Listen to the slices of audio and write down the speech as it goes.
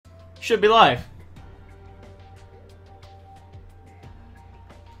Should be live.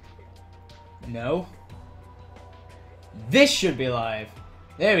 No. This should be live.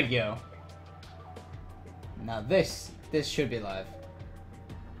 There we go. Now this should be live.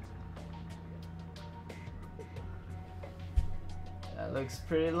 That looks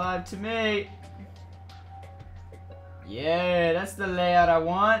pretty live to me. Yeah, that's the layout I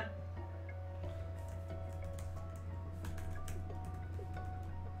want.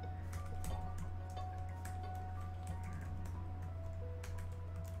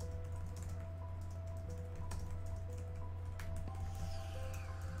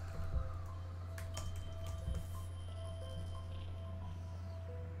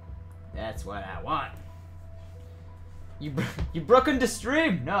 That's what I want. You broken the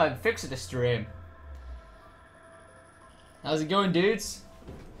stream. No, I fixed the stream. How's it going, dudes?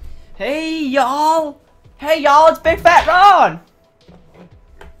 Hey, y'all. Hey, y'all, it's Big Fat Ron.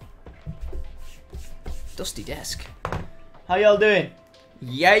 Dusty desk. How y'all doing?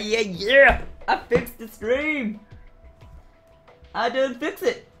 Yeah. I fixed the stream. I done fix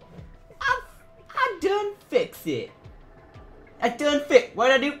it. I done fix it. I done fix.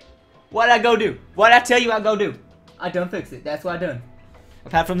 What'd I do? What'd I go do? What'd I tell you I go do? I done fix it. That's what I done.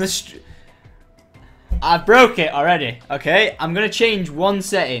 Apart from this, I broke it already. Okay, I'm gonna change one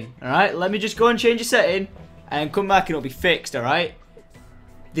setting. All right, let me just go and change a setting, and come back and it'll be fixed. All right.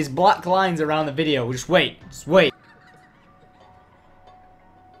 There's black lines around the video. Just wait. Just wait.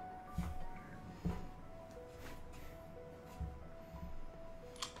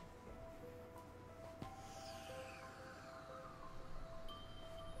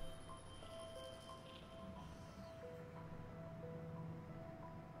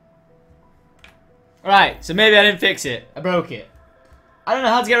 Alright, so maybe I didn't fix it. I broke it. I don't know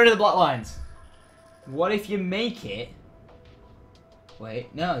how to get rid of the black lines. What if you make it...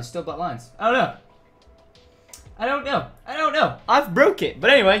 Wait, no, there's still black lines. I don't know. I've broke it.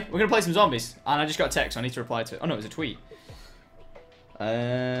 But anyway, we're going to play some zombies. And I just got a text, so I need to reply to it. Oh no, it was a tweet.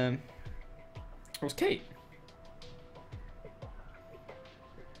 Where's Kate?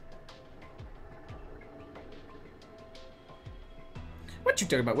 What you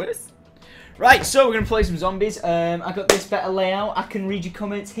talking about, Willis? Right, so we're going to play some zombies. I got this better layout. I can read your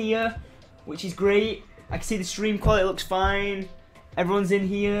comments here, which is great. I can see the stream quality looks fine. Everyone's in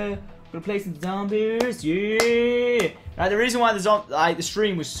here. We're going to play some zombies. Yeah! Right, the reason why the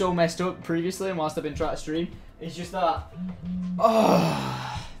stream was so messed up previously and whilst I've been trying to stream is just that...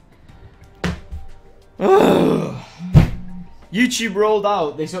 YouTube rolled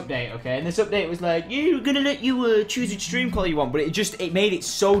out this update, okay, and this update was like, yeah, we're gonna let you choose which stream call you want, but it made it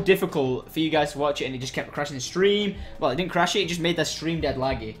so difficult for you guys to watch it, and it just kept crashing the stream. Well, it didn't crash it, it just made the stream dead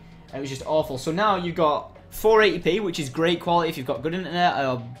laggy, and it was just awful. So now you've got 480p, which is great quality if you've got good internet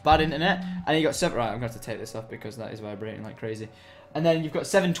or bad internet, and you got 7. Right, I'm gonna have to take this off because that is vibrating like crazy. And then you've got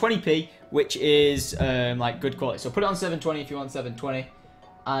 720p, which is like good quality. So put it on 720 if you want 720,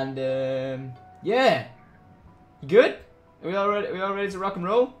 and yeah, you good? Are we all ready to rock and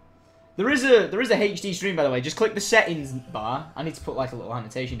roll? There is a HD stream, by the way. Just click the settings bar. I need to put like a little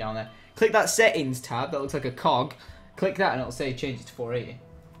annotation down there. Click that settings tab that looks like a cog. Click that and it'll say change it to 480.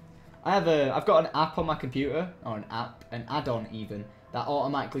 I've got an app on my computer, or an add-on even, that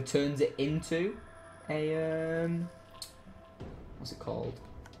automatically turns it into a what's it called?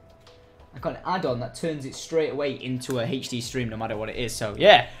 I've got an add-on that turns it straight away into a HD stream no matter what it is. So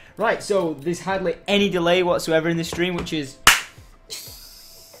yeah. Right, so there's hardly any delay whatsoever in this stream, which is...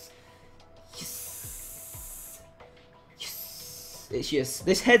 It's just...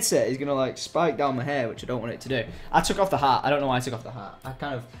 This headset is going to, like, spike down my hair, which I don't want it to do. I took off the hat. I don't know why I took off the hat. I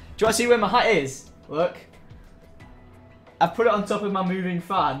kind of... Do you want to see where my hat is? Look. I put it on top of my moving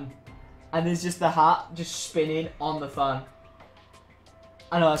fan, and there's just the hat just spinning on the fan.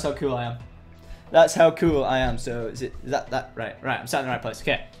 I know, that's how cool I am. That's how cool I am. So is that right? Right, I'm sat in the right place.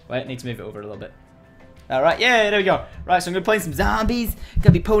 Okay, wait, I need to move it over a little bit. All right, yeah, there we go. Right, so I'm gonna play some zombies.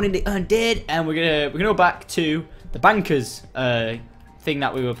 Gonna be poning the undead, and we're gonna go back to the Banker'z thing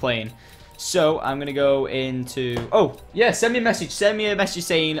that we were playing. So I'm gonna go into. Oh yeah, send me a message. Send me a message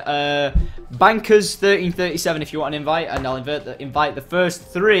saying Banker'z 1337 if you want an invite, and I'll invite the first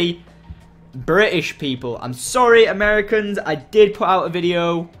 3 British people. I'm sorry, Americans. I did put out a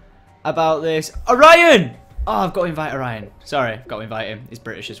video about this. Orion! Oh, I've got to invite Orion. Sorry, I've got to invite him. He's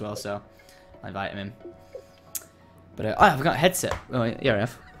British as well, so I'll invite him in. But, oh, I've got a headset. Oh, yeah, I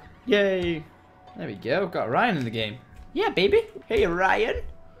have. Yay. There we go. Got Orion in the game. Yeah, baby. Hey, Orion.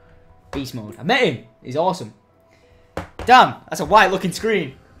 Beast mode. I met him. He's awesome. Damn, that's a white looking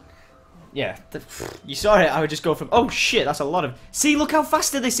screen. yeah, you saw it. I would just go from, oh shit, that's a lot of, see, look how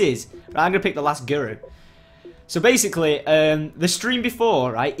faster this is. Right, I'm gonna pick the last guru. So basically, the stream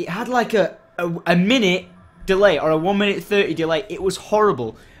before, right, it had like a minute delay or a 1 minute 30 delay. It was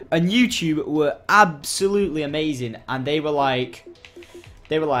horrible, and YouTube were absolutely amazing, and they were like,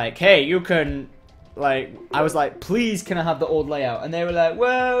 hey, you can, like, I was like, please, can I have the old layout? And they were like,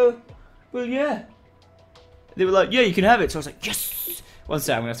 well, yeah. They were like, yeah, you can have it. So I was like, yes. One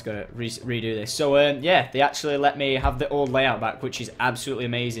second, I'm gonna have to go redo this. So yeah, they actually let me have the old layout back, which is absolutely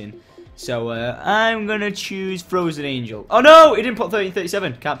amazing. So I'm gonna choose Frozen Angel. Oh no, it didn't put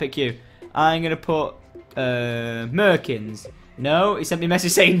 1337. Can't pick you. I'm gonna put Merkins. No, he sent me a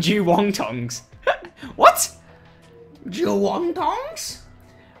message saying Ju Wongtongs. What? Ju Wongtongs?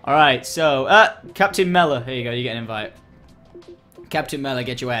 Alright, so Captain Mella. Here you go, you get an invite. Captain Mella,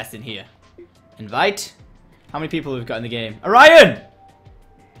 get your ass in here. Invite? How many people have we got in the game? Orion!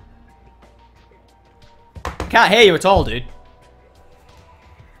 Can't hear you at all, dude.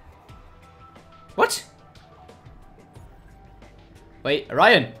 What? Wait,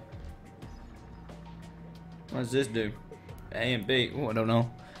 Orion. What does this do? A and B. Oh, I don't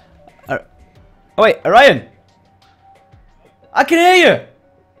know. Oh wait, Orion. I can hear you.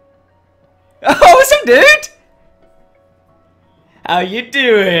 Oh, what's up, dude? How you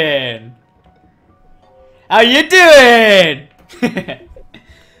doing? How you doing?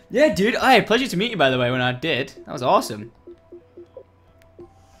 Yeah, dude. Hey, pleasure to meet you, by the way, when I did. That was awesome.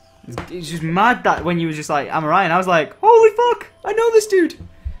 It's just mad that when you was just like, I'm Ryan, I was like, holy fuck, I know this dude.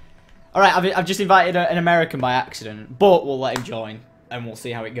 Alright, I've just invited an American by accident, but we'll let him join, and we'll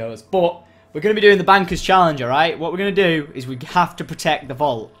see how it goes. But we're going to be doing the Banker'z challenge, alright? What we're going to do is we have to protect the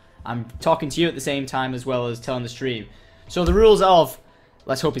vault. I'm talking to you at the same time as well as telling the stream. So the rules of,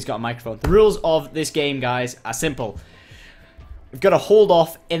 let's hope he's got a microphone. The rules of this game, guys, are simple. We've got to hold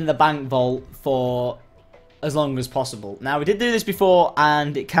off in the bank vault for as long as possible. Now, we did do this before,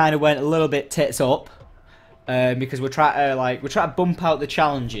 and it kind of went a little bit tits up. Because we're trying to bump out the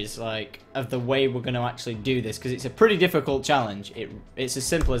challenges, like, of the way we're going to actually do this, because it's a pretty difficult challenge. It's as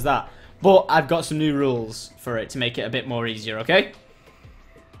simple as that. But I've got some new rules for it to make it a bit more easier, okay?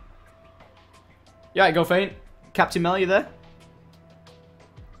 Yeah, go faint. Captain Mella, you there?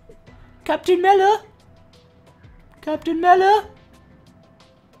 Captain Mella? Captain Mella?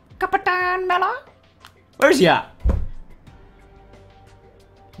 Captain Mella? Where's he at?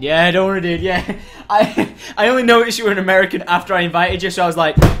 Yeah, don't worry, dude. Yeah, I only noticed you were an American after I invited you, so I was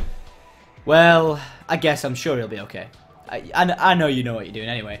like, well, I guess I'm sure he'll be okay. I know you know what you're doing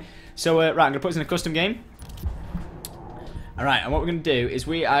anyway. So, right, I'm going to put this in a custom game. Alright, and what we're going to do is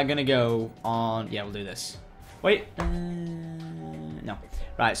we are going to go on... Yeah, we'll do this. Wait. No.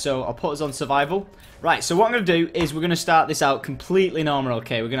 Right, so I'll put us on survival. Right, so what I'm going to do is we're going to start this out completely normal,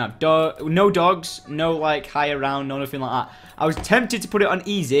 okay? We're going to have no dogs, no, like, higher round, no nothing like that. I was tempted to put it on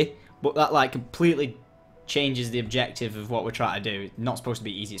easy, but that, like, completely changes the objective of what we're trying to do. It's not supposed to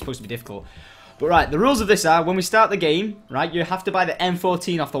be easy, it's supposed to be difficult. But right, the rules of this are, when we start the game, right, you have to buy the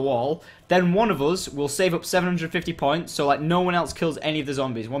M14 off the wall. Then one of us will save up 750 points, so like no one else kills any of the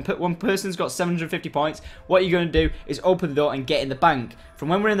zombies. One person's got 750 points. What you're going to do is open the door and get in the bank. From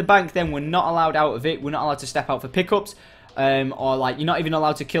when we're in the bank, then we're not allowed out of it. We're not allowed to step out for pickups, or like you're not even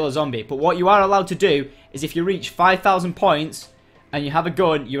allowed to kill a zombie. But what you are allowed to do is if you reach 5,000 points and you have a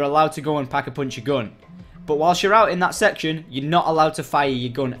gun, you're allowed to go and pack a punch your gun. But whilst you're out in that section, you're not allowed to fire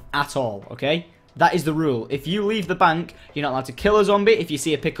your gun at all, okay? That is the rule. If you leave the bank, you're not allowed to kill a zombie. If you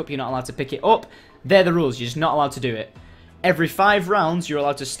see a pickup, you're not allowed to pick it up. They're the rules. You're just not allowed to do it. Every 5 rounds, you're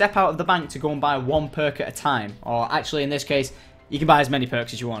allowed to step out of the bank to go and buy 1 perk at a time. Or actually, in this case, you can buy as many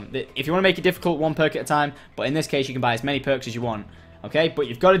perks as you want. If you want to make it difficult, 1 perk at a time. But in this case, you can buy as many perks as you want. Okay? But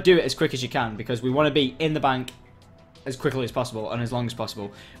you've got to do it as quick as you can, because we want to be in the bank as quickly as possible and as long as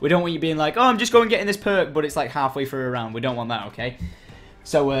possible. We don't want you being like, oh, I'm just going and getting this perk, but it's like halfway through a round. We don't want that, okay?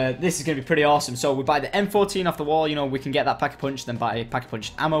 So this is going to be pretty awesome. So we buy the M14 off the wall, you know, we can get that Pack-a-Punch, then buy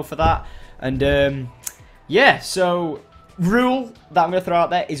Pack-a-Punch ammo for that. And yeah, so rule that I'm going to throw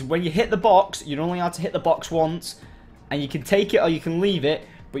out there is when you hit the box, you're only allowed to hit the box once, and you can take it or you can leave it,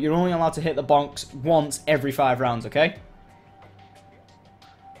 but you're only allowed to hit the box once every 5 rounds, okay?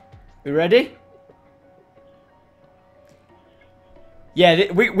 You ready?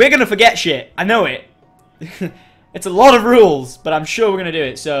 Yeah, we're going to forget shit. I know it. It's a lot of rules, but I'm sure we're going to do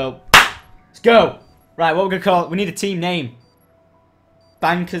it. So, let's go. Right, what we're going to call it? We need a team name.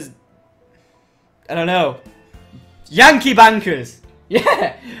 Banker'z. I don't know. Yankee Banker'z.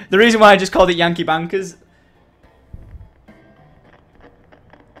 Yeah. The reason why I just called it Yankee Banker'z.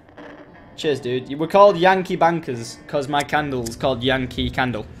 Cheers, dude. We're called Yankee Banker'z because my candle's called Yankee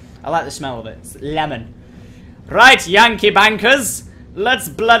Candle. I like the smell of it. It's lemon. Right, Yankee Banker'z. Let's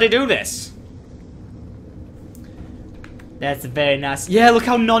bloody do this. That's very nice. Yeah, look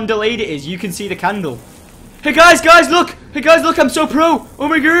how non-delayed it is. You can see the candle. Hey guys, look! Hey guys, look, I'm so pro! Oh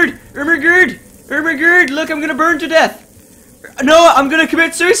my god! Oh my god! Oh my god! Look, I'm gonna burn to death! No, I'm gonna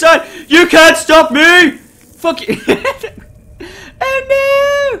commit suicide! You can't stop me! Fuck you!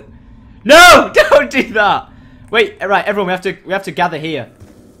 Oh no! No! Don't do that! Wait, right, everyone, we have to gather here.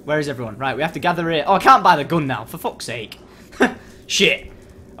 Where is everyone? Right, we have to gather here. Oh, I can't buy the gun now, for fuck's sake. Shit.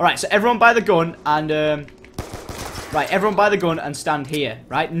 Alright, so everyone buy the gun and right, everyone buy the gun and stand here,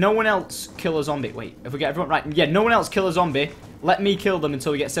 right? No one else kill a zombie. Wait, if we get everyone... Right, yeah, no one else kill a zombie. Let me kill them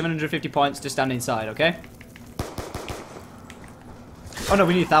until we get 750 points to stand inside, okay? Oh, no,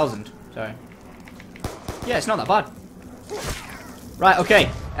 we need 1,000. Sorry. Yeah, it's not that bad. Right, okay.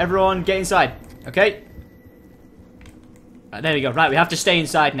 Everyone get inside, okay? Right, there we go. Right, we have to stay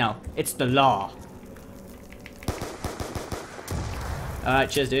inside now. It's the law. Alright,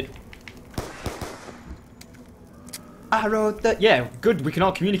 cheers, dude. I wrote that. Yeah, good. We can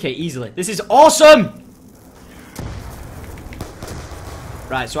all communicate easily. This is awesome!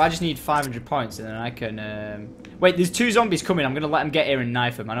 Right, so I just need 500 points and then I can... Wait, there's 2 zombies coming. I'm going to let them get here and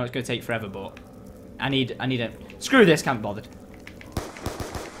knife them. I know it's going to take forever, but... I need a... Screw this, can't be bothered.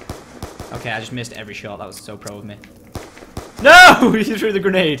 Okay, I just missed every shot. That was so pro of me. No! You threw the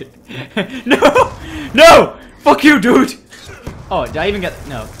grenade. No! No! Fuck you, dude! Oh, did I even get...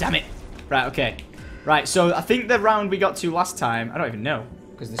 No, damn it. Right, okay. Right, so I think the round we got to last time... I don't even know.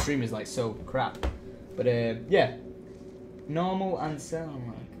 Because the stream is, like, so crap. But, yeah. Normal and sound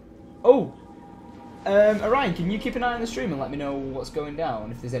like... Oh! Orion, can you keep an eye on the stream and let me know what's going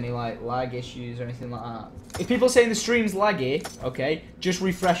down? If there's any, like, lag issues or anything like that. If people are saying the stream's laggy, okay, just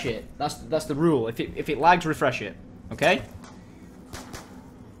refresh it. That's the rule. If it lags, refresh it. Okay?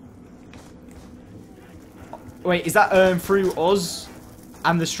 Wait, is that through us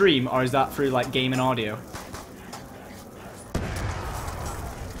and the stream, or is that through like game and audio?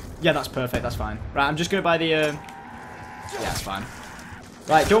 Yeah, that's perfect. That's fine. Right, I'm just gonna buy the. Yeah, that's fine.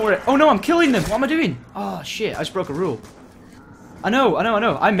 Right, don't worry. Oh no, I'm killing them. What am I doing? Oh shit! I just broke a rule. I know.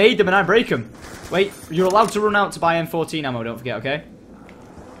 I made them and I break them. Wait, you're allowed to run out to buy M14 ammo. Don't forget, okay?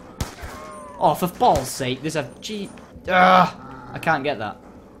 Oh, for balls' sake, there's a G. I can't get that.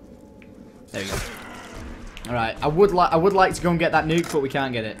 There we go. All right, I would like to go and get that nuke, but we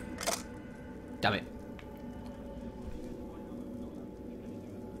can't get it. Damn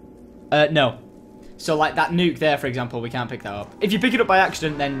it. No. So like that nuke there, for example, we can't pick that up. If you pick it up by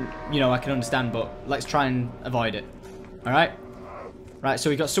accident, then you know I can understand, but let's try and avoid it. All right. Right.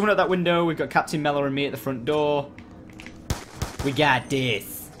 So we got someone at that window. We've got Captain Mello and me at the front door. We got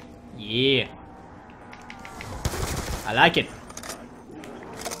this. Yeah. I like it.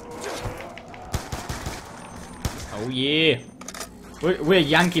 Oh yeah. We're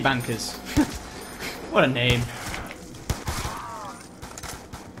Yankee Banker'z. What a name.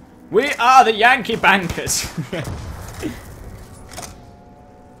 We are the Yankee Banker'z.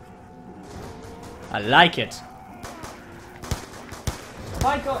 I like it.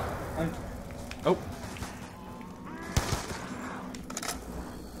 My God. Oh.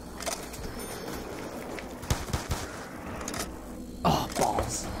 Oh,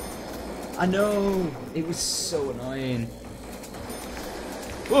 balls. I know. It was so annoying.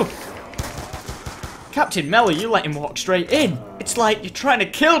 Whoa. Captain Mello, you let him walk straight in. It's like you're trying to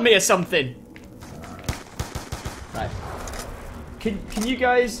kill me or something. Right. Can you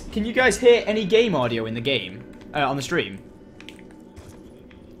guys hear any game audio in the game on the stream?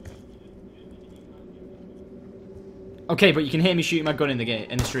 Okay, but you can hear me shooting my gun in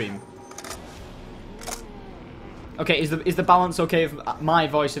the stream. Okay, is the balance okay with my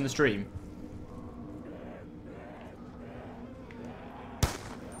voice in the stream?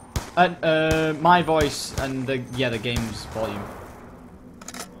 My voice and the game's volume.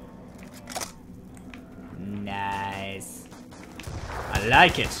 Nice. I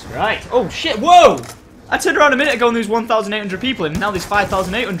like it. Right. Oh shit! Whoa! I turned around a minute ago and there was 1,800 people, and now there's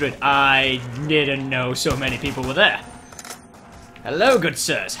 5,800. I didn't know so many people were there. Hello, good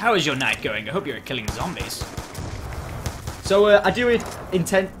sirs. How is your night going? I hope you're killing zombies. So I do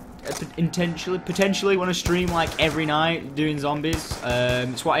potentially want to stream like every night doing zombies.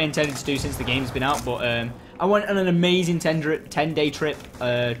 It's what I intended to do since the game's been out, but I went on an amazing 10-day trip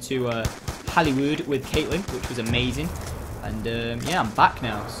to Hollywood with Caitlin, which was amazing. And yeah, I'm back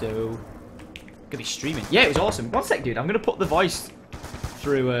now, so gonna be streaming. Yeah, it was awesome. One sec, dude. I'm gonna put the voice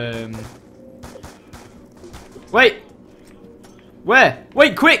through. Wait. Where?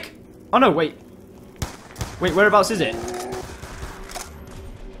 Wait, quick! Oh no, wait. Wait, whereabouts is it?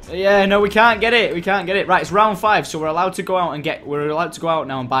 Yeah, no, we can't get it. We can't get it. Right, it's round 5, so we're allowed to go out and we're allowed to go out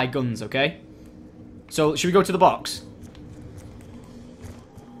now and buy guns, okay? So, should we go to the box?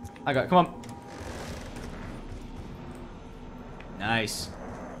 Come on. Nice.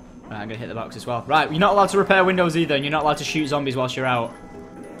 Right, I'm gonna hit the box as well. Right, you're not allowed to repair windows either, and you're not allowed to shoot zombies whilst you're out.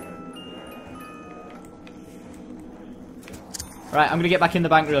 Right, I'm gonna get back in the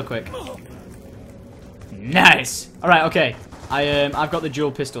bank real quick. Nice! Alright, okay. I've got the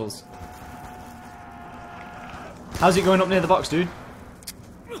dual pistols. How's it going up near the box, dude?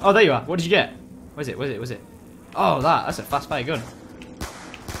 Oh, there you are. What did you get? What is it? What is it? Oh, that's a fast fire gun.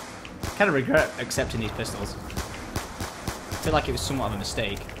 I kind of regret accepting these pistols. I feel like it was somewhat of a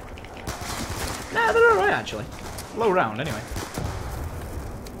mistake. Nah, they're alright, actually. Low round, anyway.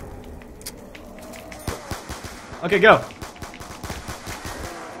 Okay, go.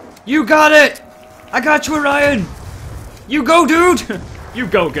 You got it! I got you, Ryan! You go, dude! You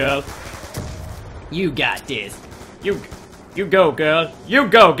go, girl. You got this. You go, girl. You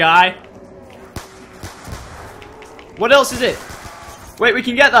go, guy. What else is it? Wait, we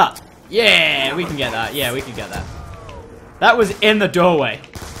can get that. Yeah, we can get that. Yeah, we can get that. That was in the doorway.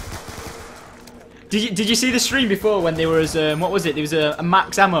 Did you see the stream before when there was what was it? There was a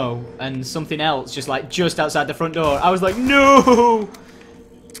max ammo and something else just outside the front door. I was like, no.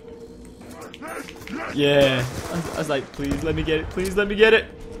 Yeah, I was like, please let me get it. Please let me get it.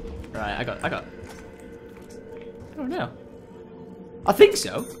 Right, I got. I don't know. I think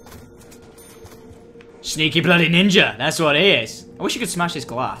so. Sneaky bloody ninja. That's what it is. I wish you could smash this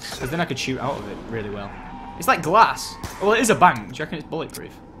glass, because then I could shoot out of it really well. It's like glass. Well, it is a bank. Do you reckon it's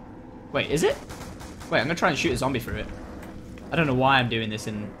bulletproof? Wait, is it? Wait, I'm gonna try and shoot a zombie through it. I don't know why I'm doing this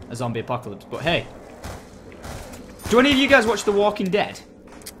in a zombie apocalypse, but hey. Do any of you guys watch The Walking Dead?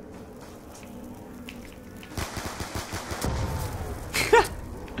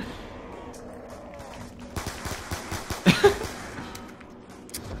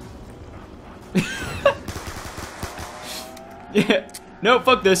 Yeah. Nope,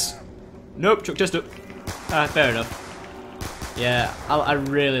 fuck this. Nope, truck just up. Fair enough. Yeah, I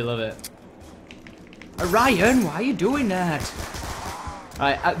really love it. Ryan, why are you doing that?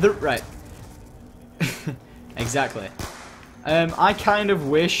 Right, exactly. I kind of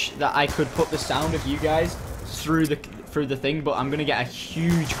wish that I could put the sound of you guys through the thing, but I'm gonna get a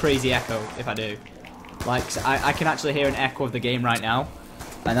huge crazy echo if I do. Like, I can actually hear an echo of the game right now,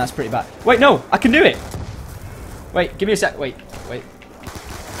 and that's pretty bad. Wait, no, I can do it. Wait, give me a sec. Wait.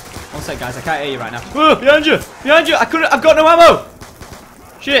 One sec, guys. I can't hear you right now. Oh, behind you! Behind you! I've got no ammo!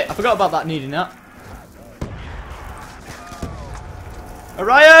 Shit, I forgot about that, needing that.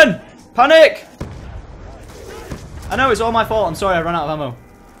 Orion! Panic! I know, it's all my fault. I'm sorry, I ran out of ammo.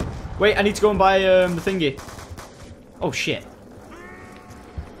 Wait, I need to go and buy the thingy. Oh, shit.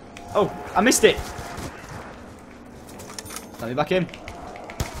 Oh, I missed it. Let me back in.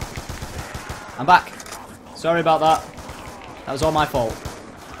 I'm back. Sorry about that. That was all my fault.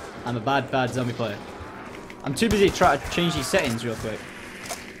 I'm a bad zombie player. I'm too busy trying to change these settings real quick.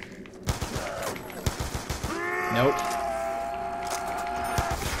 Nope.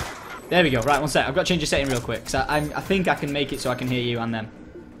 There we go. Right, one sec. I've got to change the setting real quick. Cause I think I can make it so I can hear you and them.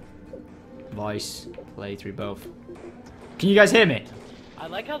 Voice. Play through both. Can you guys hear me? I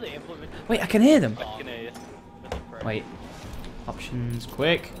like how they implement. Wait, I can hear them. I can hear you. Wait. Options.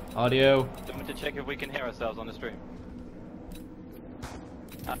 Quick. Audio. To check if we can hear ourselves on the stream.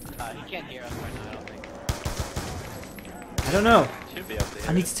 He can't hear us right now, I don't think. I don't know. Should be able to hear.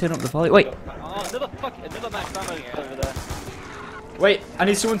 I need to turn up the volume. Wait. Oh, another max ammo over there. Wait, I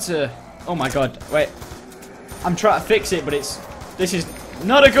need someone to... Oh my god. Wait. I'm trying to fix it, but this is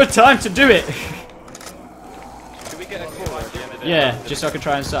not a good time to do it. Should we get a call at the end of the day? Yeah, just so I can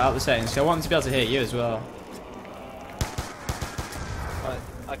try and sort out the settings. I want them to be able to hear you as well.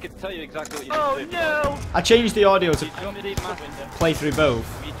 I can tell you exactly what you need to do. Oh no! I changed the audio to You play through both.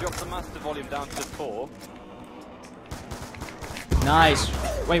 drop the master volume down to 4. Nice.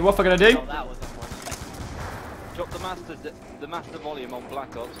 Wait, what am I gonna do? Oh, that was important. Drop the master volume on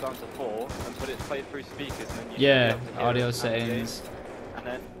Black Ops down to 4 and put it play through speakers, and then you Yeah, should be able to hear audio it settings. and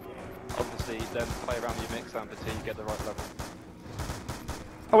then obviously then play around with your mix amp until you get the right level.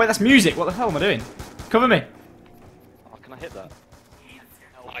 Oh wait, that's music. What the hell am I doing? Cover me. Oh, can I hit that?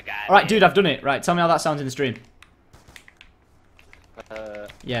 Alright, dude, I've done it. Right, tell me how that sounds in the stream.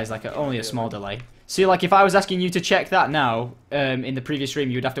 Yeah, it's like only a small delay. See, like if I was asking you to check that now, in the previous stream,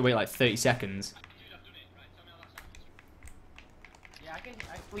 you'd have to wait like 30 seconds. Yeah,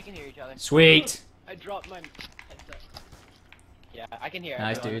 we can hear each other. Sweet. I dropped my headset. Yeah, I can hear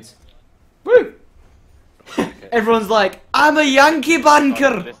Nice, everyone. dudes. Woo! Everyone's like, I'm a Yankee I'm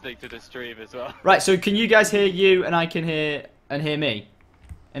banker. listening to the stream as well. Right, so can you guys hear you and I can hear me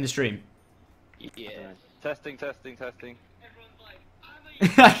in the stream? Yeah. Testing, testing, testing.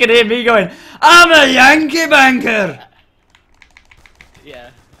 I can hear me going, I'm a Yankee banker. Yeah,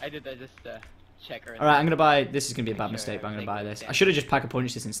 I did that just check her. Alright, I'm gonna buy, this is gonna be a bad Make mistake, sure but I'm gonna buy this. everything I should have just pack a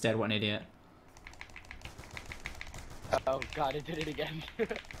punch this instead, what an idiot. Oh god, it did it again.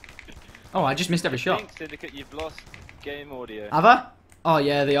 Oh, I just missed every I shot. think, Syndicate, you've lost game audio. Have I? Oh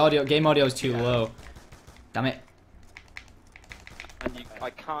yeah, the game audio is too low. Damn it. And I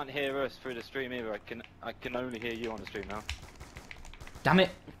can't hear us through the stream either. I can only hear you on the stream now. Damn it.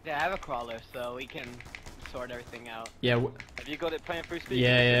 Yeah, I have a crawler, so we can sort everything out. Yeah, Have you got it playing through speakers?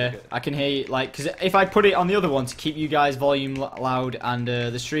 yeah. I can hear you, like, because if I put it on the other one to keep you guys volume loud and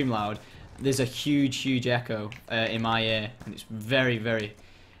the stream loud, there's a huge echo in my ear, and it's very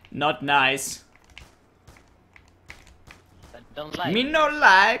not nice. Don't like. Me no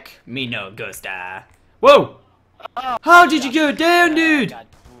like, me no gusta. Whoa! How did you go down, dude?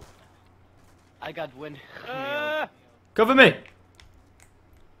 I got wind. Cover me.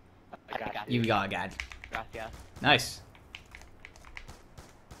 I got You got a god. Gracias. Nice.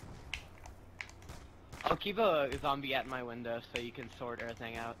 I'll keep a zombie at my window so you can sort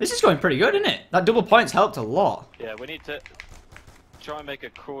everything out. This is going pretty good, isn't it? That double points helped a lot. Yeah, we need to try and make a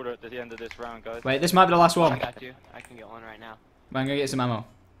crawler at the end of this round, guys. Wait, this might be the last I one. got you. I can get one right now. I'm gonna get some ammo.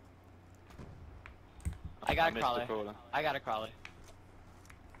 I got a missed the crawler. crawler. I got a crawler.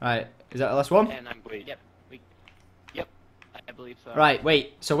 Right, is that the last one? And I'm. Wait. Yep. Yep. I believe so. Right,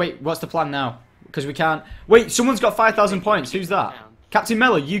 wait. So wait, what's the plan now? Because we can't. Wait, someone's got 5,000 points. Who's that? Captain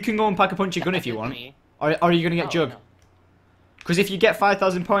Mello, you can go and pack a punch your gun if you want. Or are you gonna get Jug? No. Because if you get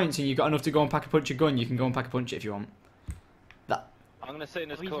 5,000 points and you've got enough to go and pack a punch your gun, you can go and pack a punch it if you want. I'm gonna sit in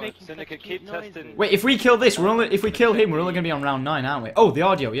this Oh, he's corner. making Syndicate, such cute keep testing. noises. Wait, if we kill this, if we kill him, we're only gonna be on round 9, aren't we? Oh, the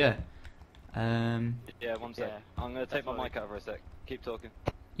audio, yeah. Yeah, one sec. Yeah. I'm gonna take my That's mic out for a sec. Keep talking.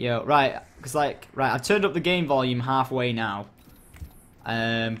 Yo, right, because right, I've turned up the game volume halfway now.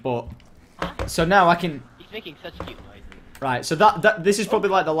 But so now I can. He's making such cute noises. Right, so this is probably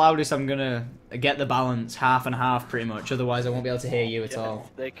like the loudest I'm gonna get the balance, half and half pretty much. Otherwise, I won't be able to hear you at all.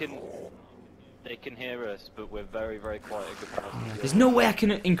 They can hear us, but we're very quiet in comparison. There's no way I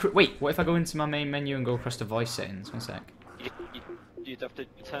can increase. Wait, what if I go into my main menu and go across to voice settings? One sec. You'd have to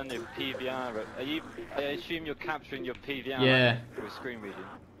turn your PVR up. I assume you're capturing your PVR Yeah. through a screen reading.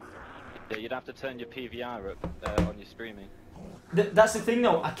 Yeah, you'd have to turn your PVR up on your streaming. That's the thing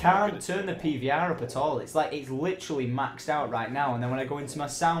though, I can't turn the PVR up at all. It's like, it's literally maxed out right now, and then when I go into my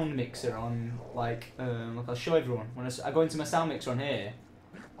sound mixer on, like I'll show everyone. When I go into my sound mixer on here,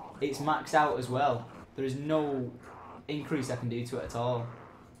 it's maxed out as well. There is no increase I can do to it at all.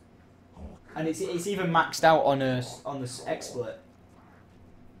 And it's even maxed out on the XSplit.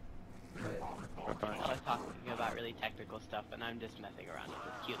 I was talking about really technical stuff, and I'm just messing around with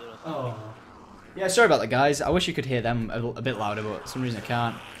this cute little. Oh. Yeah, sorry about that, guys. I wish you could hear them a bit louder, but for some reason I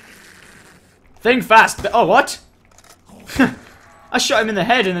can't. Think fast! Oh, what? I shot him in the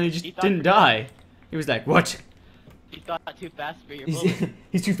head and then he just didn't die. He was like, what? You thought too fast for your bullet.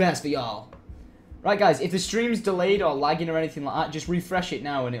 He's too fast for y'all. Right, guys, if the stream's delayed or lagging or anything like that, just refresh it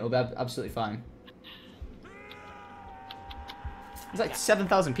now and it'll be absolutely fine. There's like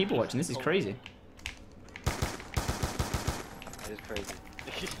 7,000 people watching. This is crazy. It is crazy.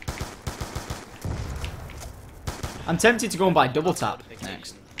 I'm tempted to go and buy double tap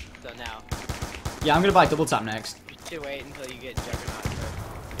next. So now, Yeah, I'm gonna buy double tap next. you should wait until you get Juggernaut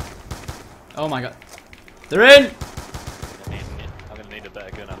first. Oh my god. They're in! I'm gonna need a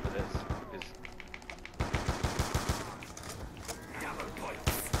better gun after this.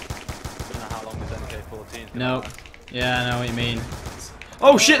 I don't know how long this MK14 is. No. Yeah, I know what you mean.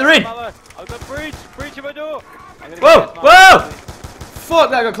 Oh shit, they're in! I've got breach! Breach in my door! Whoa! Whoa! Fuck,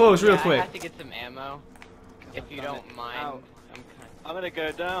 that got close real I quick. have to get some ammo, if you don't mind. I'm gonna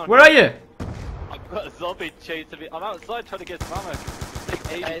go down. Where are you? I've got a zombie chasing me. I'm outside trying to get some ammo.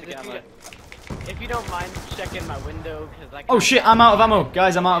 Take ages to get ammo. If you don't mind checking my window, because I. Oh shit, I'm out of ammo.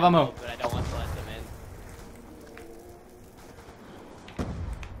 Guys, I'm out of ammo. But I don't want to let them in.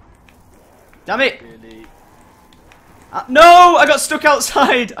 Damn it! Really? No! I got stuck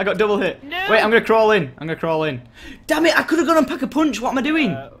outside! I got double hit. No! Wait, I'm gonna crawl in. I'm gonna crawl in. Damn it, I could've gone and pack a punch. What am I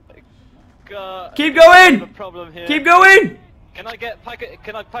doing? Keep going! A problem here. Keep going! Can I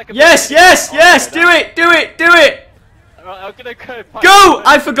pack a Yes, punch? yes, Oh, yes! okay, Do it! Do it! Do it! Alright, I'm gonna go pack Go! a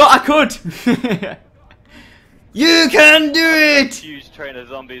I forgot I could! You can do it! huge train of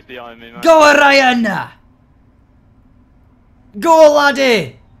zombies behind me, man. Go, Ryan! Go,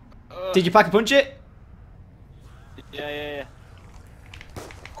 laddie! Did you pack a punch it?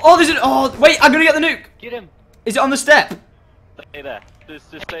 Oh, there's an. Oh, wait, I'm gonna get the nuke. Get him. Is it on the step? Stay there. Just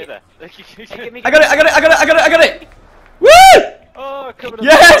stay there. Hey, get me, I got it, I got it, I got it, I got it, I got it! Woo! Oh, coming up.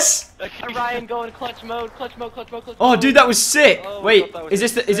 Yes! Ryan, go in clutch mode, clutch mode, clutch mode, clutch Oh, mode. dude, that was sick. Oh, Wait, that was is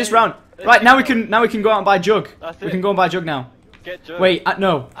this is this insane. round? Right, now we can go out and buy jug. That's We it. can go and buy jug now. Get jug. Wait,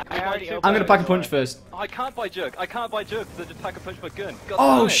 no. I already I'm opened I'm gonna it. pack a punch first. I can't buy jug. I can't buy jug because I just pack a punch my gun. God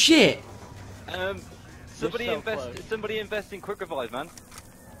Oh damn it. shit! Somebody so invest. close. Somebody invest in quick revive, man.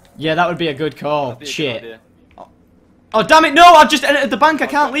 Yeah, that would be a good call. That'd be a good Shit. idea. Oh damn it! No, I've just entered the bank. I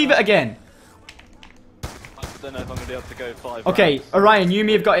can't leave it again. I don't know if I'm gonna be able to go 5 Okay, rounds. Orion, you and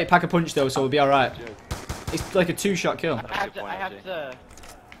me have got it. Pack a punch though, so we'll be all right. Jug. It's like a 2-shot kill. I have to.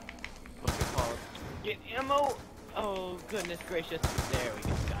 What's it called? Get ammo. Oh goodness gracious! There we go.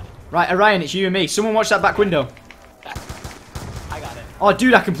 Got it. Right, Orion, it's you and me. Someone watch that back window. I got it. Oh,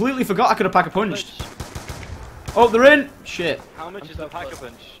 dude, I completely forgot I could have pack a punched. Oh, they're in. Shit. How much I'm is so the pack a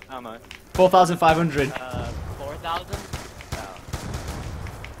close. punch ammo? 4,500. 4,000.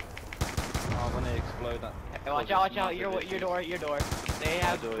 Oh, when they explode that. Hey, watch out! Your door. They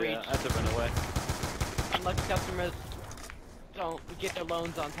have breach. I had to run away. Unlucky customers don't get their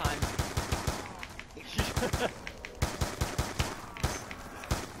loans on time.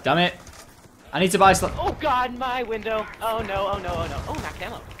 Damn it. I need to buy Oh god, my window! Oh no! Oh, max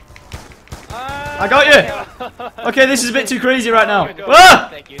ammo. I got you! Okay, this is a bit too crazy right now. Oh, Ah!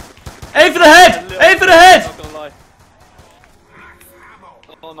 thank you. Aim for the head! Aim for the head! Not gonna lie.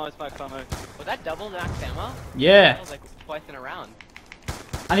 Oh, nice max ammo. Was that double max ammo? That Yeah. was like twice in a round.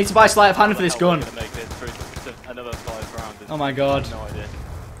 I need to buy sleight of hand for this How am I gun. gonna make this through to another 5 rounds? Oh my god. No idea.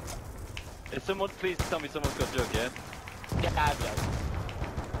 Is someone please tell me someone's got jug, yeah? Yeah, I've done.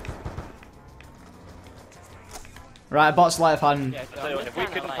 Right, I bought sleight of hand. Yeah, so Tell you I'm what, just if we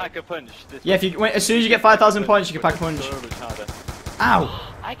kinda couldn't like, pack a punch, this Yeah, if you wait, as soon as you get 5,000 points, you can pack a punch. so much harder.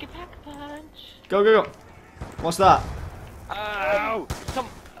 Ow! I can pack a punch. Go. What's that? Ow! Some.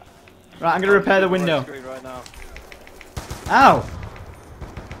 Right, I'm gonna repair the window. Screen right now. Ow!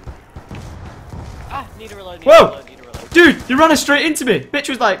 Ah, need to reload. Whoa! Dude, you ran straight into me. Bitch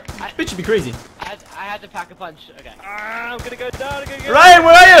was like, bitch would be crazy. I had to pack a punch. Okay. Ah, I'm gonna go down. Ryan,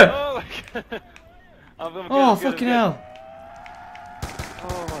 where are you? Oh my god. I'm good, Oh, I'm good, fucking I'm hell.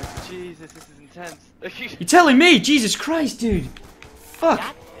 good. Oh, Jesus, this is intense. You're telling me? Jesus Christ, dude. Fuck.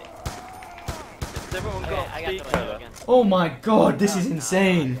 That's Has everyone okay, got I got speed the window cover? again. Oh my god, this is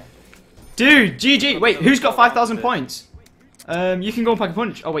insane. Dude, GG. Wait, who's got 5,000 points? You can go and pack a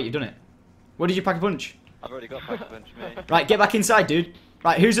punch. Oh wait, you've done it. What did you pack a punch? I've already got pack a punch, me. Right, get back inside, dude.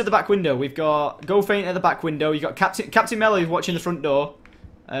 Right, who's at the back window? We've got Go Faint at the back window. You got Captain Mello who's watching the front door.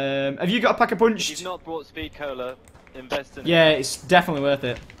 Have you got a pack a If punch? you've not bought speed cola, invest in Yeah, it. it's definitely worth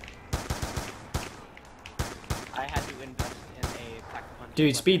it. I had to invest in a pack a punch.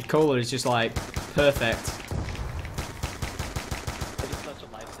 Dude, speed cola is just like perfect. It is such a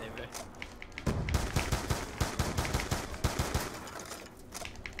lifesaver.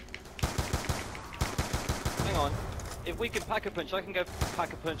 Hang on. If we can pack a punch, I can go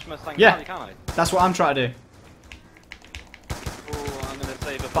pack a punch Mustang Yeah. Valley, can't I? That's what I'm trying to do. Oh, I'm gonna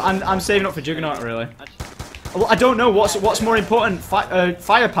save it. But I'm saving up for Juggernaut, really. Actually, Well, I don't know what's more important,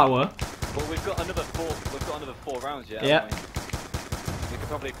 firepower. well, we've got another 4. We've got another 4 rounds yet. Yeah. haven't we could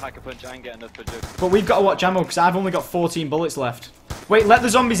probably pack a punch and get enough for jug. But we've got to watch ammo because I've only got 14 bullets left. Wait, let the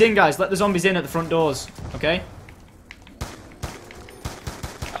zombies in, guys. Let the zombies in at the front doors, okay?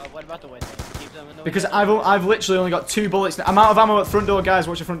 What about the window? Keep them in the Because window? I've literally only got 2 bullets. I'm out of ammo at the front door, guys.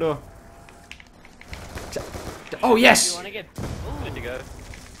 Watch the front door. Oh You yes! wanna get? There you go.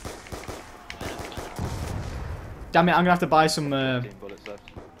 Damn it! I'm gonna have to buy some. 15 bullets left.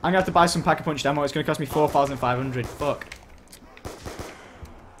 I'm gonna have to buy some pack-a-punch ammo. It's gonna cost me 4,500. Fuck.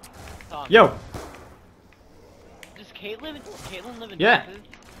 Tom, Yo. Does Caitlin live in Yeah. Texas?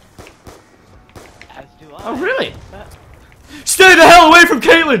 As do I. Oh really? Stay the hell away from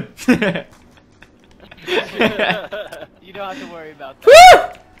Caitlin! You don't have to worry about that.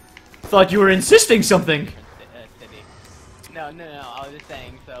 Woo! Thought you were insisting something. City. No. I was just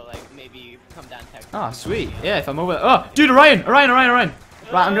saying, so like maybe come down Texas. Ah, sweet. Yeah, if I'm over. Oh, dude, Orion! Right, I'm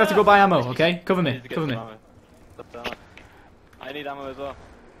gonna have to go buy ammo. Okay, cover me. Need to get Cover me. some ammo. Stop that. I need ammo as well.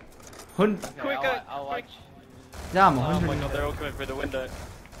 Hun Okay, Quicker, I'll watch. Damn, Oh my 100. god, they're all coming through the window.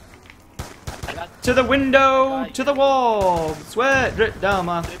 I got To the window, to the wall. Sweat drip down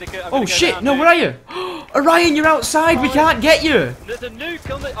my. I'm Oh gonna go shit! down, No, dude. where are you? Orion, you're outside. We Oh, can't get you. There's a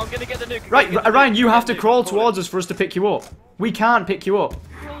nuke on the. I'm gonna get the nuke. Right, Orion, you have to crawl towards us for us to pick you up. We can't pick you up.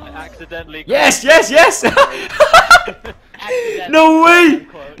 I accidentally. Yes! accidentally. No way!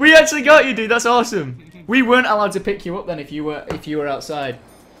 Quote. We actually got you, dude. That's awesome. We weren't allowed to pick you up then if you were outside.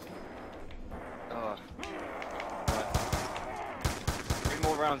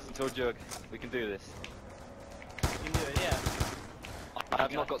 rounds until Jug. We can do this. You can do it, yeah. I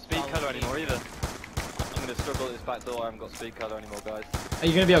have not got speed colour anymore either. I'm going to struggle at this back door. I haven't got speed colour anymore, guys. Are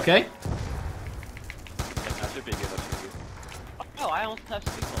you gonna be okay? Yeah, that should be good. That should be good. Oh, I almost have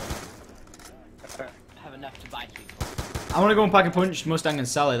speed colour. I have enough to buy speed colour. I want to go and pack a punch Mustang and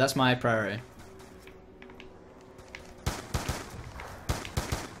Sally. That's my priority.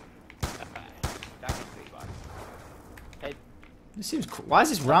 This seems. Why does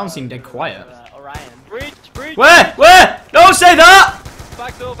this round seem dead quiet? Orion. Breach! Breach! Where? Where? Don't say that!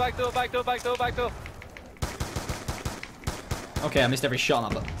 Back door! Back door! Back door! Back door! Back door! Okay, I missed every shot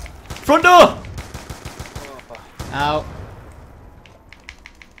on that. But front door! Out.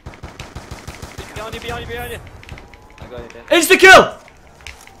 Behind you! Behind you! Behind you! I got you. Then. Insta kill!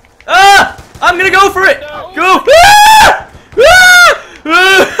 Ah! I'm gonna go for it! No. Go! Ah!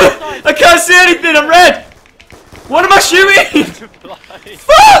 Ah! I can't see anything, I'm red! What am I shooting?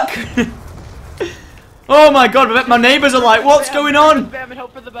 Fuck! Oh my god, my neighbours are like, what's going on?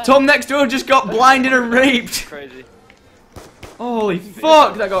 Tom next door just got blinded and raped. Crazy. Holy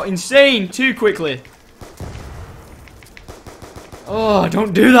fuck, that got insane too quickly. Oh,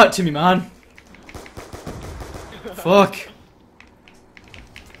 don't do that to me, man. Fuck.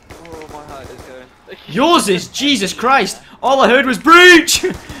 Oh, my heart is going. Yours is, Jesus Christ. All I heard was breach!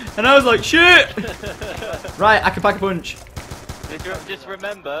 And I was like, shit! Right, I can pack a punch. Just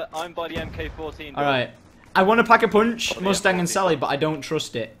remember, I'm by the MK14. Alright. I want to pack a punch, Mustang and Sally, but I don't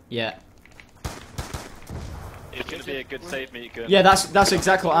trust it yet. It's going to be a good save meet gun. Yeah, that's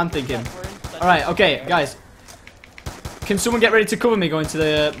exactly what I'm thinking. Alright, okay, guys. Can someone get ready to cover me going to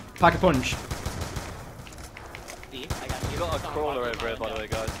the pack a punch? You got a crawler over here, by the way,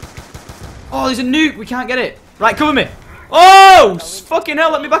 guys. Oh, there's a nuke! We can't get it. Right, cover me. Oh! Fucking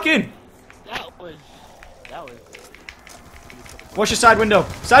hell, let me back in. That was... Watch your side window.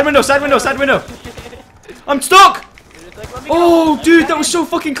 Side window, side window, side window. I'm stuck! Oh, dude, that was so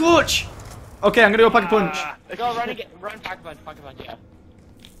fucking clutch. Okay, I'm gonna go pack a punch. Go, run, pack a punch, yeah.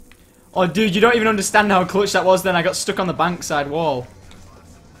 Oh, dude, you don't even understand how clutch that was then. I got stuck on the bank side wall.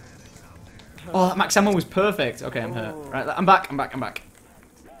 Oh, that max ammo was perfect. Okay, I'm hurt. Right, I'm back, I'm back, I'm back.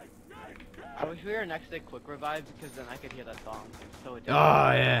 I wish we were next to Quick Revive because then I could hear that song. It's so addictive.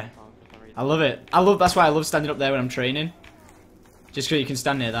 Oh, yeah. I love it. That's why I love standing up there when I'm training. Just so you can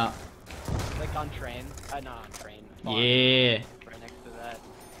stand near that. Like on train. Not on train. Yeah. Right next to that.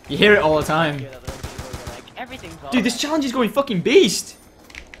 You hear it all the time. Hear that little people go like, everything's all Dude, this right. challenge is going fucking beast.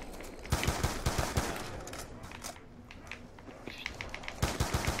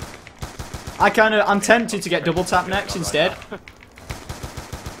 I'm tempted to get double tap next instead.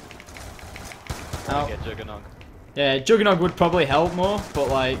 Ow. Get Juggernog. Yeah, Juggernog would probably help more, but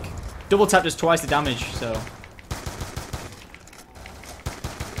like, double tap does twice the damage, so.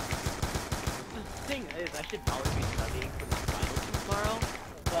 The thing is, I should probably be studying for the finals tomorrow,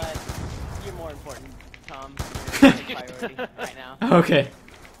 but you're more important, Tom. You're my priority right now. Okay.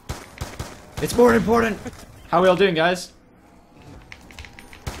 It's more important. How are we all doing, guys?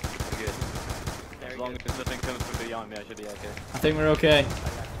 Good. As long as nothing comes from behind me, I should be okay. I think we're okay.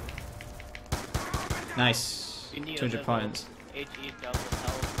 Nice. You need 200 points. HE double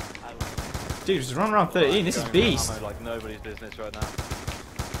health. I will. Dude, it's run around 13. This is beast. Ammo like nobody's business right now.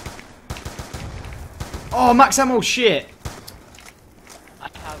 Oh, max ammo shit. I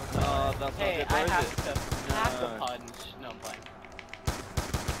have Oh, that's hey, not good, I though, have is it? to pack a punch. No, I'm playing.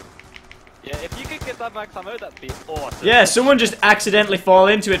 Yeah, if you could get that max ammo, that'd be awesome. Yeah, someone just accidentally fall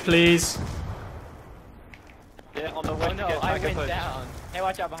into it, please. Yeah, on the Oh way to no, get I back went up. down. Hey,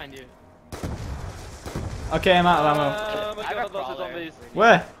 watch out behind you. Okay, I'm out of ammo. My I got God, lots of crawler. zombies.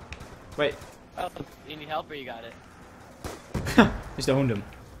 Where? Wait. Oh, you need help or you got it? Just owned him.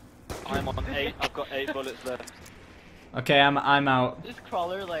 I'm on 8. I've got 8 bullets left. Okay, I'm out. This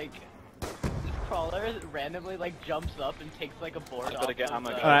crawler randomly like jumps up and takes like a board I've off gotta get of ammo,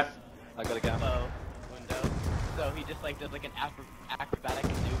 the guys. Alright. I gotta get ammo. window. So he just like does like an acrobatic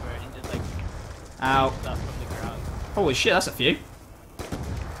maneuver and just like Ow. stuff from the ground. Holy shit, that's a few.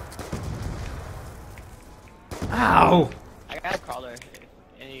 Ow! I got a crawler,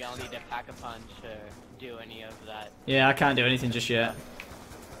 and you don't need to pack a punch or do any of that. Yeah, I can't do anything just yet.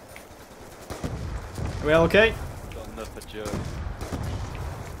 Are we all okay? Got enough for Joe.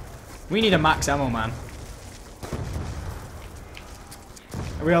 We need a max ammo, man.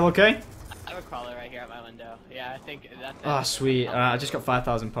 Are we all okay? I have a crawler right here at my window. Yeah, I think that's it. Oh, sweet. I just got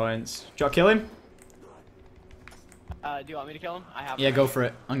 5,000 points. Do you want to kill him? Do you want me to kill him? I have. Yeah, go for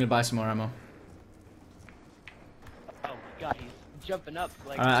it. I'm gonna buy some more ammo. Oh my god, he's jumping up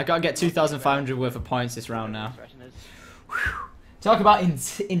like. Alright, I gotta get 2,500 worth of points this round now. Talk about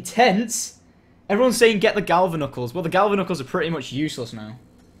intense. Everyone's saying get the Galvanuckles. Well, the Galvanuckles are pretty much useless now.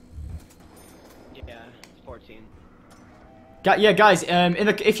 Yeah, it's 14. Yeah, guys.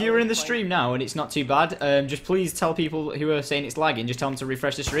 If you're in the stream now and it's not too bad, just please tell people who are saying it's lagging. Just tell them to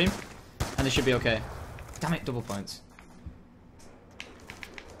refresh the stream, and they should be okay. Damn it, double points.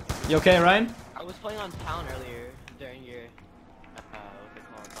 You okay, Ryan? I was playing on Town earlier during your what's it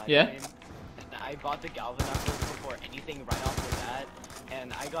called? Live Yeah. stream, and I bought the Galvanuckles before anything right off the bat,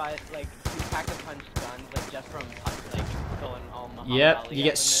 and I got like 2 pack-a-punch guns like just from going all Muhammad Yep. Ali You up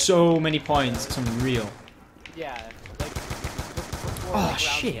get in so many points. It's unreal. Yeah, like before Oh, like, round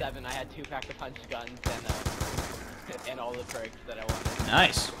shit. 7, I had 2 pack-a-punch guns and all the perks that I wanted.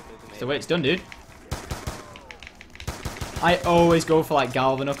 Nice. It was That's the way amazing. it's done, dude. I always go for like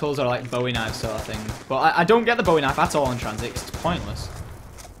Galvanuckles or like Bowie knife sort of thing, but I don't get the Bowie knife at all on transit 'cause it's pointless.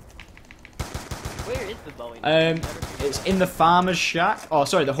 Where is the Bowie? Never figured It's out. in the farmer's shack. Oh,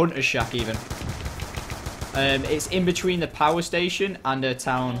 sorry, the hunter's shack even. It's in between the power station and a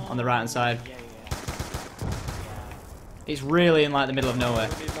town on the right hand side. Yeah. It's really in like the middle of nowhere.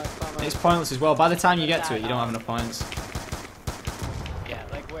 And it's pointless as well. By the time you get to it, you don't have enough points. Yeah,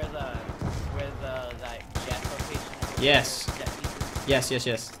 like where the that jet location is. Yes. Jet pieces.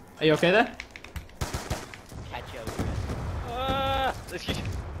 Yes. Are you okay there? Catch you over Excuse me.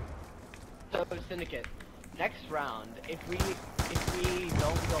 So Syndicate, next round, if we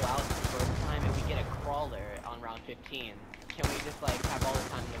don't go out the first time and we get a crawler on round 15, can we just like have all the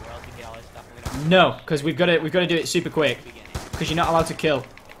time in the world to get all this stuff and we don't have to No, rush because we've got to do it super quick. at the beginning? Because you're not allowed to kill.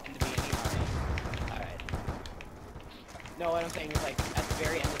 In the beginning, alright. No, what I'm saying is like at the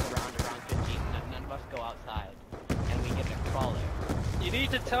very end of the round, around 15, none of us go outside and we get a crawler. You need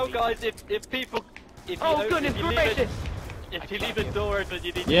to tell guys if people if you Oh open- goodness if you leave gracious! it- if you leave the door open,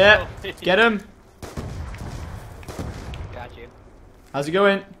 you need to Yeah. tell me. Get him. Got you. How's it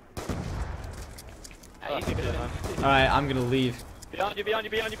going? Oh, You can do good, it. man. Alright, I'm gonna leave. Behind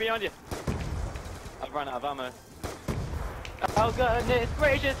you! I've run out of ammo. Oh goodness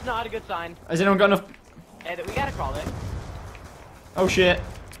gracious! Not a good sign. Has anyone got enough? Hey, we gotta crawl it. Oh shit.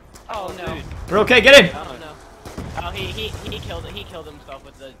 Oh no. Dude. We're okay, get him! Oh no. Oh, he killed himself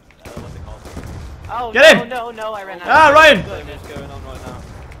with the what's it called? Oh Get no, him! no, I ran out. Ah, of Ryan! goodness. What's going on right now?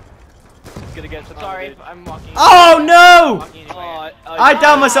 Just gonna get some Sorry ammo, if dude. I'm walking. Oh no! Walking Oh, anywhere. I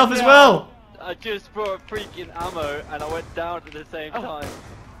downed myself as well! I just brought freaking ammo and I went down at the same Oh. time.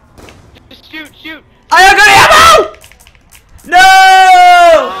 Just shoot! I have got ammo! No!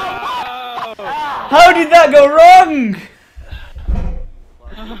 Oh! How did that go wrong?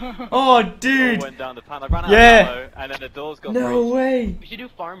 Oh, All dude. went down the pan. I ran out Yeah. of ammo and then the doors got No breached. way. We should do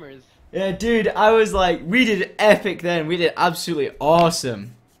farmers. Yeah, dude, I was like, we did epic then. We did absolutely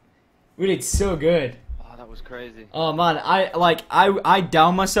awesome. We did so good. Oh, that was crazy. Oh man, I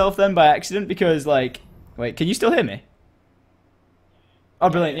downed myself then by accident because like, wait, can you still hear me? Oh,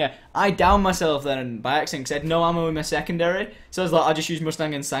 brilliant, yeah. I downed myself then by accident because I had no ammo in my secondary. So I was like, I'll just use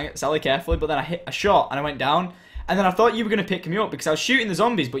Mustang and Sally carefully, but then I hit a shot and I went down. And then I thought you were going to pick me up because I was shooting the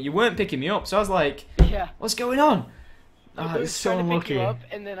zombies, but you weren't picking me up. So I was like, Yeah. what's going on? I Oh, was it's so trying to pick you unlucky.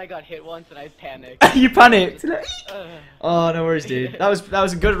 up, and then I got hit once, and I panicked. You panicked. Ugh. Oh, no worries, dude. That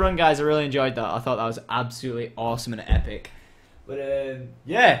was a good run, guys. I really enjoyed that. I thought that was absolutely awesome and epic. But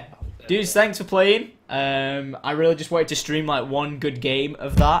yeah, dudes, thanks for playing. I really just wanted to stream like one good game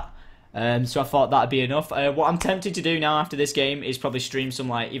of that. So I thought that'd be enough. What I'm tempted to do now after this game is probably stream some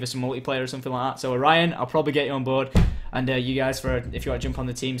like either some multiplayer or something like that. So Ryan, I'll probably get you on board, and you guys for if you want to jump on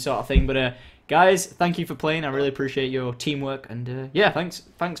the team sort of thing. But guys, thank you for playing. I really appreciate your teamwork, and yeah, thanks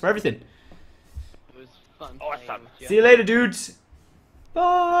for everything. It was fun. Awesome. playing with you. See you later, dudes.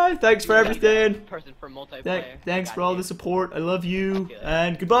 Bye. Thanks for everything. Person for multiplayer. Thanks Got for all you. the support. I love you. I feel it.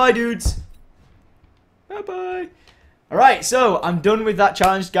 And goodbye, dudes. Bye-bye. Alright, so I'm done with that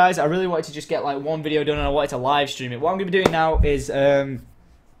challenge, guys. I really wanted to just get like one video done and I wanted to live stream it. What I'm going to be doing now is, 1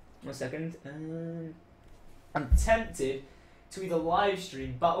 second. I'm tempted to either live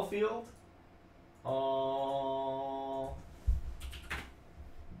stream Battlefield or...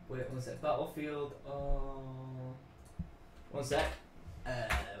 Wait, 1 sec. Battlefield or... 1 sec.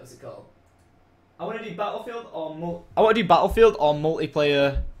 What's it called? I want to do Battlefield or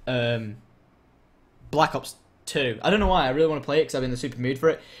multiplayer Black Ops 2. I don't know why. I really want to play it because I'm in the super mood for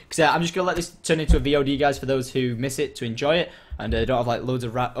it. Because I'm just going to let this turn into a VOD, guys, for those who miss it to enjoy it. And don't have like loads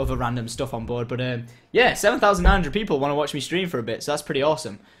of other random stuff on board. But yeah, 7,900 people want to watch me stream for a bit. So that's pretty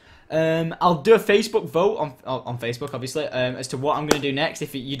awesome. I'll do a Facebook vote on Facebook, obviously, as to what I'm going to do next.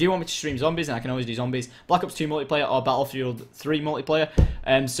 If you do want me to stream zombies, then I can always do zombies, Black Ops 2 multiplayer, or Battlefield 3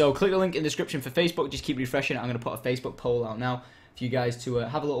 multiplayer. So click the link in the description for Facebook. Just keep refreshing it. I'm going to put a Facebook poll out now. for you guys to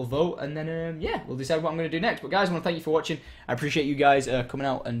have a little vote, and then yeah, we'll decide what I'm going to do next. But guys, I want to thank you for watching. I appreciate you guys coming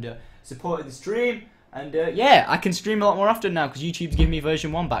out and supporting the stream. And yeah, I can stream a lot more often now because YouTube's giving me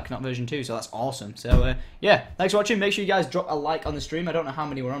version 1 back, not version 2, so that's awesome. So yeah, thanks for watching. Make sure you guys drop a like on the stream. I don't know how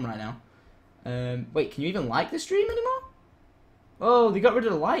many we're on right now. Wait, can you even like the stream anymore? Oh, they got rid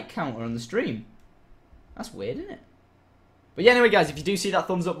of the like counter on the stream. That's weird, isn't it? But yeah, anyway, guys, if you do see that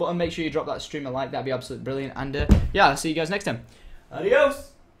thumbs up button, make sure you drop that stream a like. That'd be absolutely brilliant. And yeah, I'll see you guys next time.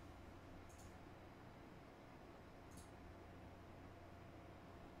 Adios!